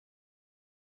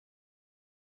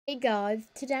Hey guys,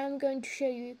 today I'm going to show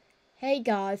you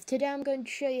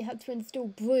how to install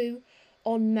Brew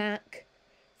on Mac.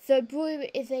 So Brew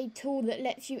is a tool that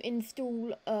lets you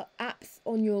install apps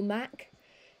on your Mac.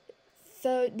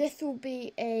 So this will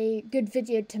be a good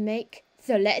video to make.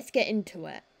 So let's get into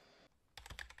it.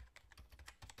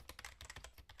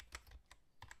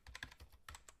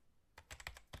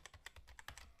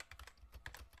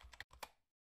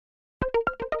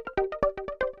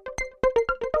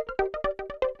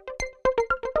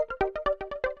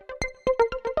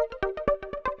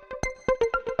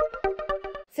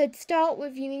 So to start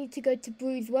with, you need to go to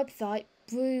Brew's website,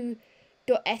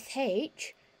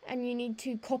 brew.sh, and you need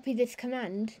to copy this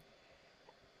command,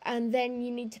 and then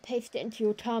you need to paste it into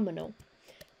your terminal.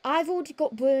 I've already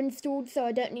got Brew installed, so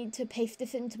I don't need to paste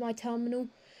this into my terminal,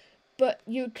 but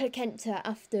you click enter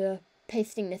after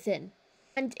pasting this in.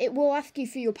 And it will ask you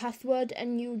for your password,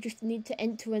 and you'll just need to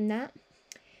enter in that.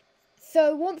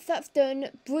 So once that's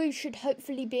done, Brew should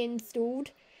hopefully be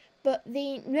installed. But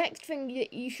the next thing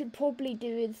that you should probably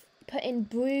do is put in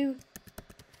brew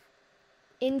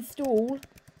install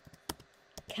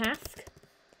cask,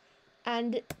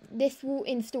 and this will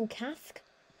install cask.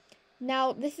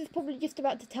 Now this is probably just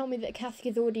about to tell me that cask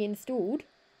is already installed.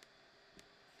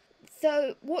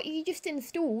 So what you just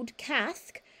installed,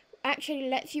 cask, actually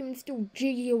lets you install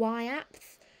GUI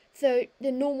apps. So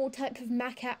the normal type of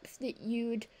Mac apps that you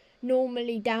would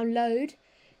normally download.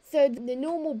 So the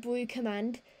normal brew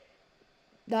command,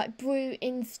 that brew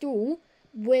install,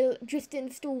 will just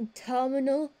install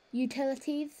terminal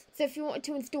utilities. So if you wanted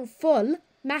to install full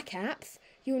Mac apps,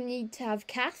 you'll need to have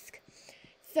cask.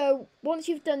 So once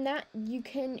you've done that, you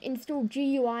can install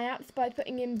GUI apps by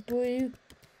putting in brew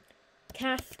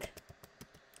cask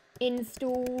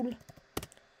install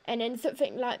and then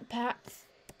something like perhaps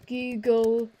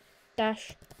Google-Chrome.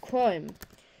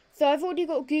 So I've already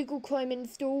got Google Chrome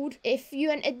installed. If you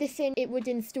entered this in, it would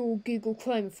install Google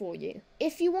Chrome for you.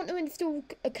 If you want to install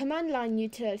a command line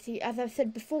utility, as I've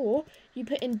said before, you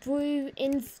put in brew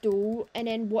install and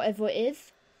then whatever it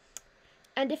is.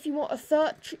 And if you want to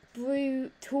search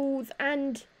brew tools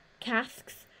and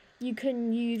casks, you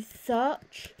can use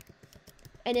search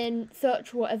and then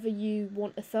search whatever you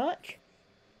want to search.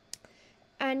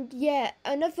 And yeah,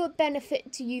 another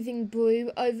benefit to using Brew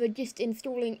over just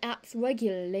installing apps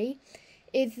regularly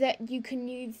is that you can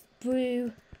use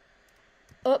Brew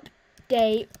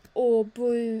update or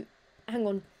Brew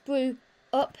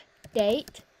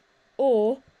update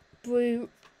or Brew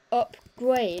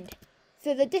upgrade.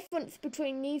 So the difference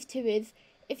between these two is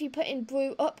if you put in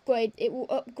Brew upgrade, it will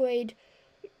upgrade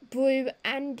Brew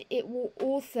and it will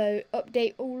also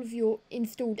update all of your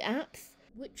installed apps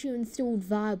which you installed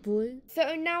via Brew.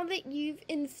 So now that you've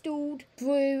installed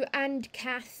Brew and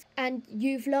cask and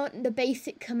you've learnt the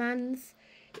basic commands,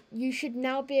 you should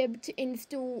now be able to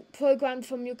install programs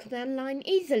from your command line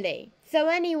easily. So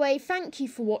anyway, thank you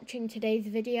for watching today's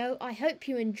video. I hope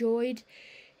you enjoyed.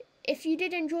 If you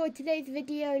did enjoy today's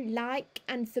video, like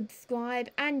and subscribe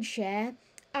and share.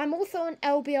 I'm also on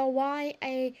LBRY,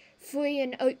 a free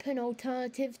and open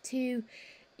alternative to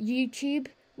YouTube,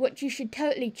 which you should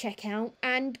totally check out,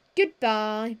 and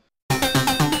goodbye.